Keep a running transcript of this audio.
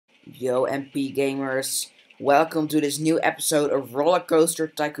Yo MP gamers, welcome to this new episode of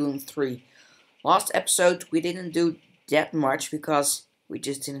Rollercoaster Tycoon 3. Last episode we didn't do that much because we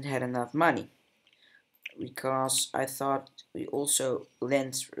just didn't have enough money. Because I thought we also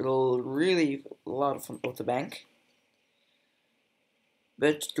lent really a lot of the bank.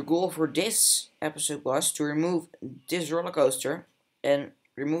 But the goal for this episode was to remove this roller coaster and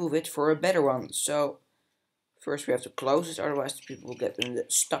remove it for a better one. So first we have to close it, otherwise the people will get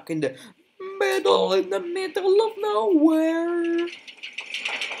stuck in the middle of nowhere.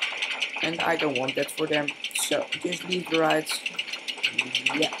 And I don't want that for them. So just leave the rides.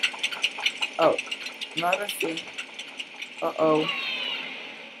 Yeah. Oh, another thing. Uh-oh.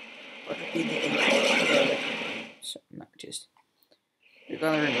 What are people in there? So no, just we're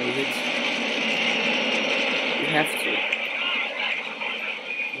gonna remove it. You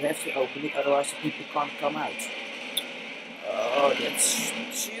have to open it, otherwise the people can't come out. Oh, that's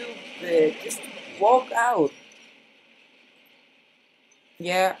stupid. Just walk out.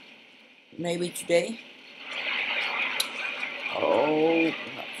 Yeah, maybe today. Oh, you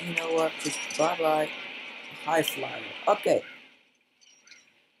know what? Just bye-bye. High flyer. Okay.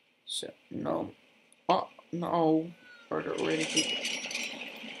 So, no. Oh, no. Are there already people?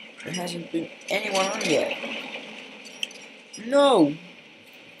 There hasn't been anyone on yet. No.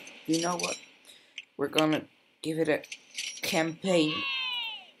 You know what? We're gonna give it a campaign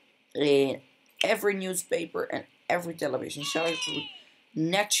in every newspaper and every television channel,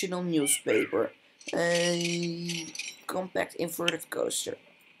 national newspaper, compact inverted coaster.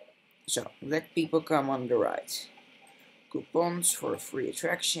 So let people come on the ride. Coupons for a free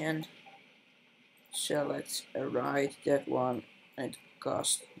attraction. Select a ride, that one, and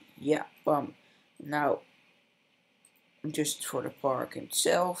cost. Yeah, bum. Now just for the park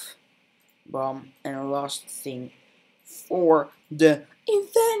itself. Bum. And the last thing for the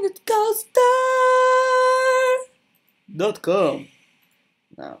inventedcoaster.com.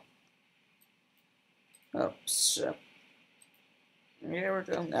 Now, oops. Here we're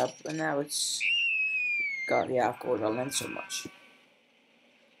going up, and now it's got, yeah, of course, I learned so much.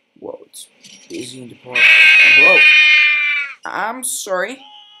 Whoa, it's busy in the park. Whoa, I'm sorry.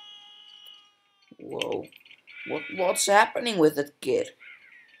 Whoa, what's happening with that kid?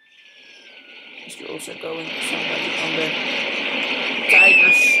 Is there also going somebody on the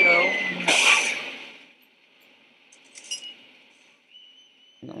tiger show?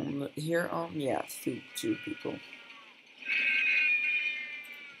 No. Here on, yeah, two people.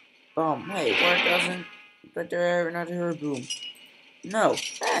 Hey, why doesn't there another boom? No.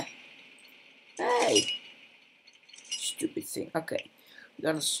 Hey. Stupid thing. Okay.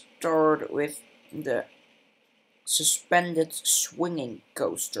 We're gonna start with the suspended swinging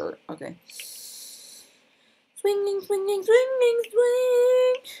coaster. Okay. Swinging.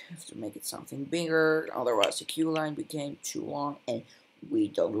 Have to make it something bigger, otherwise the queue line became too long, and we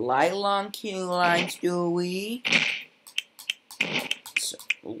don't like long queue lines, do we? It's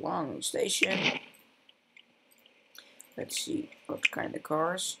a long station. Let's see what kind of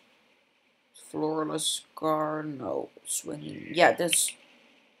cars. Floorless car, no. Swinging, yeah, that's.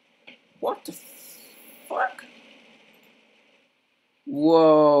 What the fuck?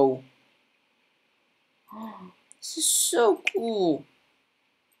 Whoa. This is so cool.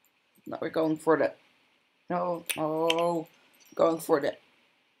 Now we're going for the. No, oh. Going for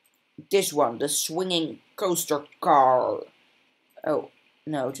this one, the swinging coaster car. Oh,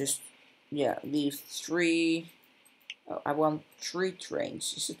 no, just. Yeah, leave 3. Oh, I want 3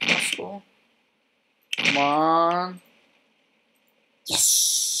 trains. Is it possible? Come on.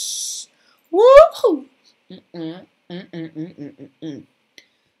 Yes! Woohoo!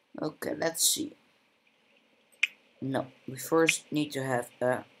 Okay, let's see. No, we first need to have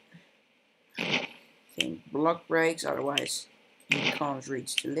block brakes, otherwise you can't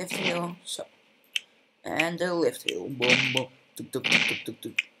reach the lift hill. So, and the lift hill. Boom, boom. Tuk, tuk, tuk, tuk, tuk,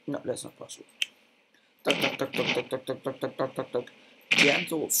 tuk. No, that's not possible. Tuk, tuk, tuk, tuk, tuk, tuk, tuk, tuk, tuk, tuk, tuk.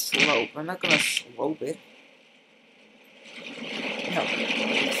 Gentle slope. I'm not gonna slope it. No.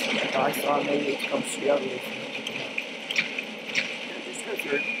 I thought maybe it comes to the other way. Just go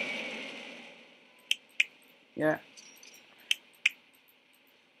through. Yeah.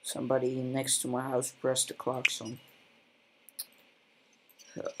 Somebody next to my house pressed the klaxon.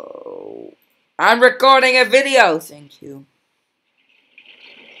 Oh. I'm recording a video! Thank you.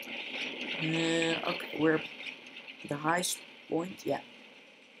 Okay, we're at the highest point, yeah.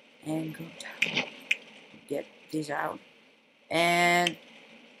 And go down. Get this out. And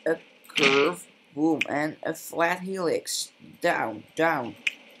a curve. Boom. And a flat helix. Down. Yeah,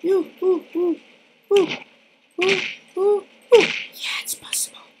 it's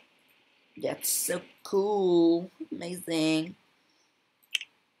possible. That's so cool. Amazing.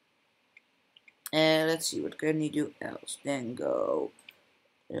 And let's see, what can you do else? Then go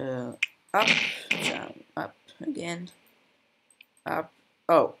up, down, up again, up.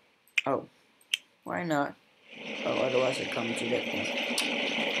 Oh, oh, why not? Oh, otherwise I come to that one.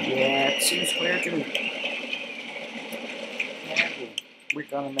 Yeah, it seems clear to me. And we're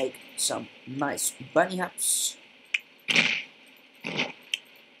gonna make some nice bunny hops.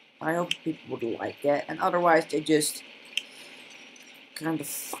 I hope people would like that, and otherwise they just kind of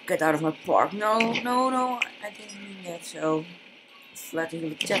fuck it out of my park. No, I didn't mean that. So flatten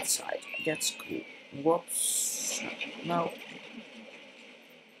with that side. That's cool. Whoops. No.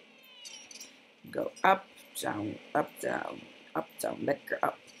 Go up, down, up, down, up, down, lekker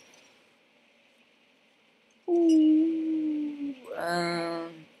up. Ooh.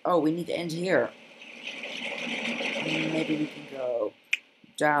 Oh, we need to end here. Maybe we can go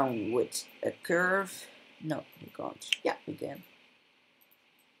down with a curve. No, we can't. Yeah, we can.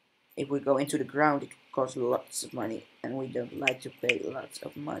 If we go into the ground, it costs lots of money, and we don't like to pay lots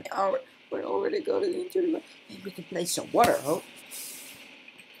of money. Oh, we're already going into the ground. Maybe we can place some water, huh?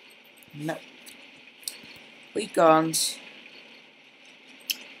 No. We can't.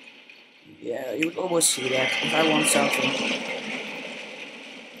 Yeah, you would always see that. If I want something,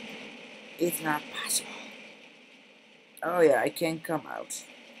 it's not possible. Oh yeah, I can't come out.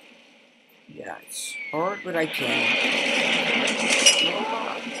 Yeah, it's hard, but I can.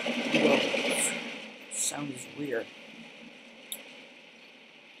 Whoa. Sound is weird.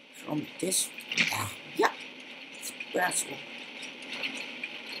 From this, yeah, it's possible.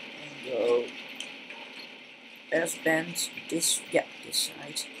 And go S bend this, yeah, this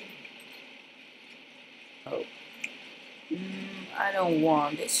side. Oh, I don't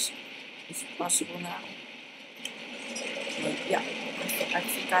want this. Is it possible now? But yeah, I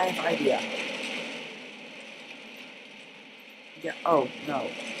think I have idea. Yeah. Oh no,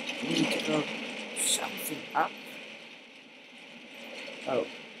 we need to go something up. Oh,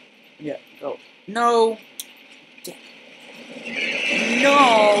 yeah, go. No!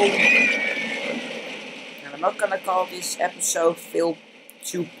 No! And I'm not gonna call this episode Phil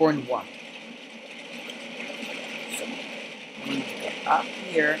 2.1. So, we need to go up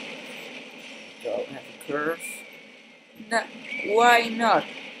here. Go have a curve. No, why not?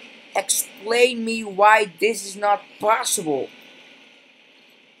 Explain me why this is not possible.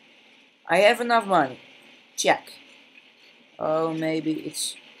 I have enough money. Check. Oh, maybe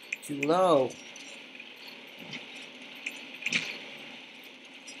it's too low.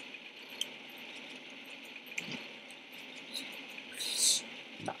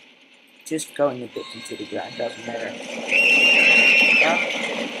 No. Just going a bit into the ground doesn't matter.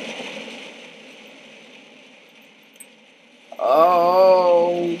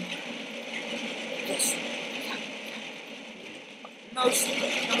 Oh. Yes. No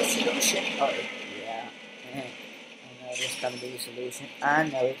solution. Oh, yeah. I know there's gonna be a solution. I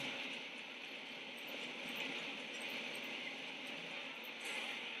know it.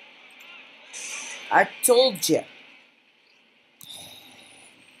 I told you.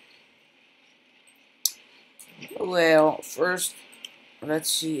 Well, first,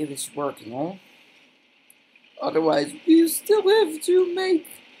 let's see if it's working on. Otherwise, you still have to make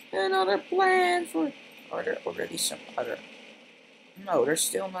another plan for it. Are there already some other? No, there's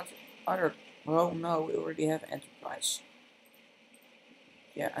still not other. Oh no, we already have Enterprise.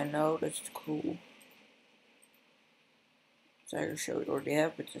 Yeah, I know, that's cool. Tiger Show we already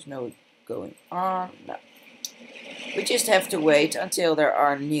have, but there's no going on. No. We just have to wait until there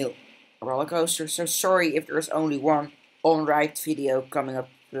are new roller coasters. So sorry if there's only one on-ride video coming up.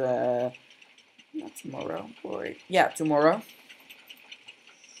 Not tomorrow, or yeah, tomorrow.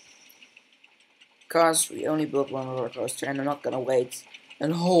 Because we only built one roller coaster, and I'm not gonna wait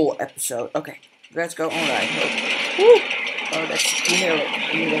a whole episode. Okay, let's go on-ride. Oh, that's clear.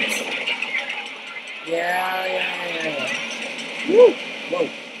 Yeah. Woo! Whoa.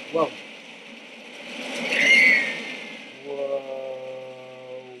 Whoa.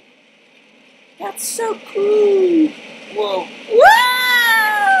 That's so cool! Whoa. Whoa!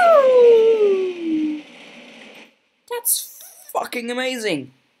 That's fucking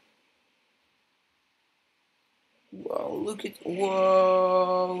amazing! Whoa, look at...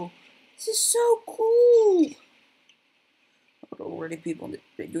 Whoa! This is so cool! Already people... Do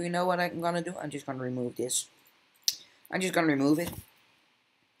you know what I'm gonna do? I'm just gonna remove this. I'm just gonna remove it.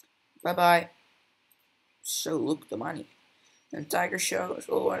 Bye-bye. So, look, the money. And Tiger Show,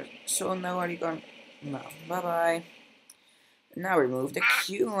 so nobody gonna... No, bye-bye. Now remove the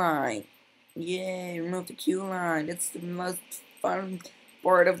queue line. Yay, remove the queue line. That's the most fun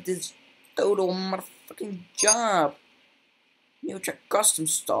part of this total motherfucking job. New track custom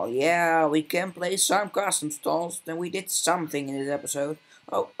stall. Yeah, we can play some custom stalls. Then we did something in this episode.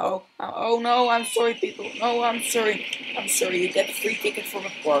 Oh no, I'm sorry people. No, I'm sorry. I'm sorry, you get a free ticket from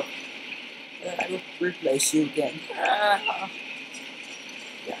the park. I will replace you again. Yeah, I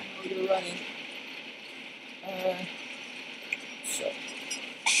know you're running. So,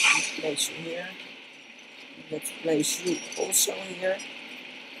 place you here. Let's place you also here.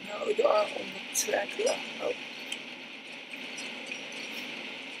 No, you are on the track. Yeah. Oh.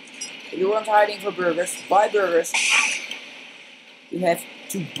 You weren't hiding for burgers. Buy burgers. You have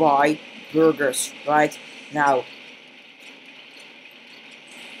to buy burgers right now.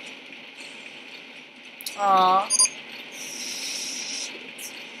 Ah.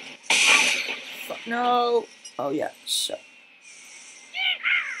 No. Oh yeah. So.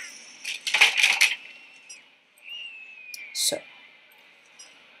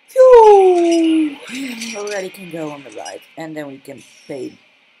 Phew. We already can go on the ride, and then we can pay.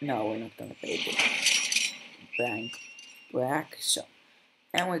 No, we're not gonna pay the bank back. So,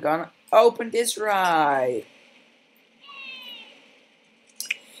 and we're gonna open this ride.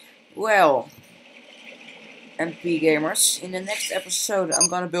 Well, MP gamers, in the next episode, I'm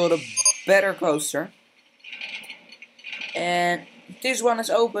gonna build a better coaster, and this one is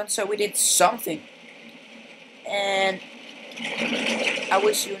open, so we did something. And I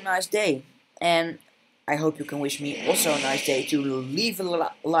wish you a nice day, and I hope you can wish me also a nice day. To leave a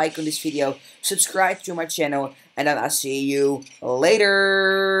like on this video, subscribe to my channel, and then I'll see you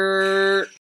later.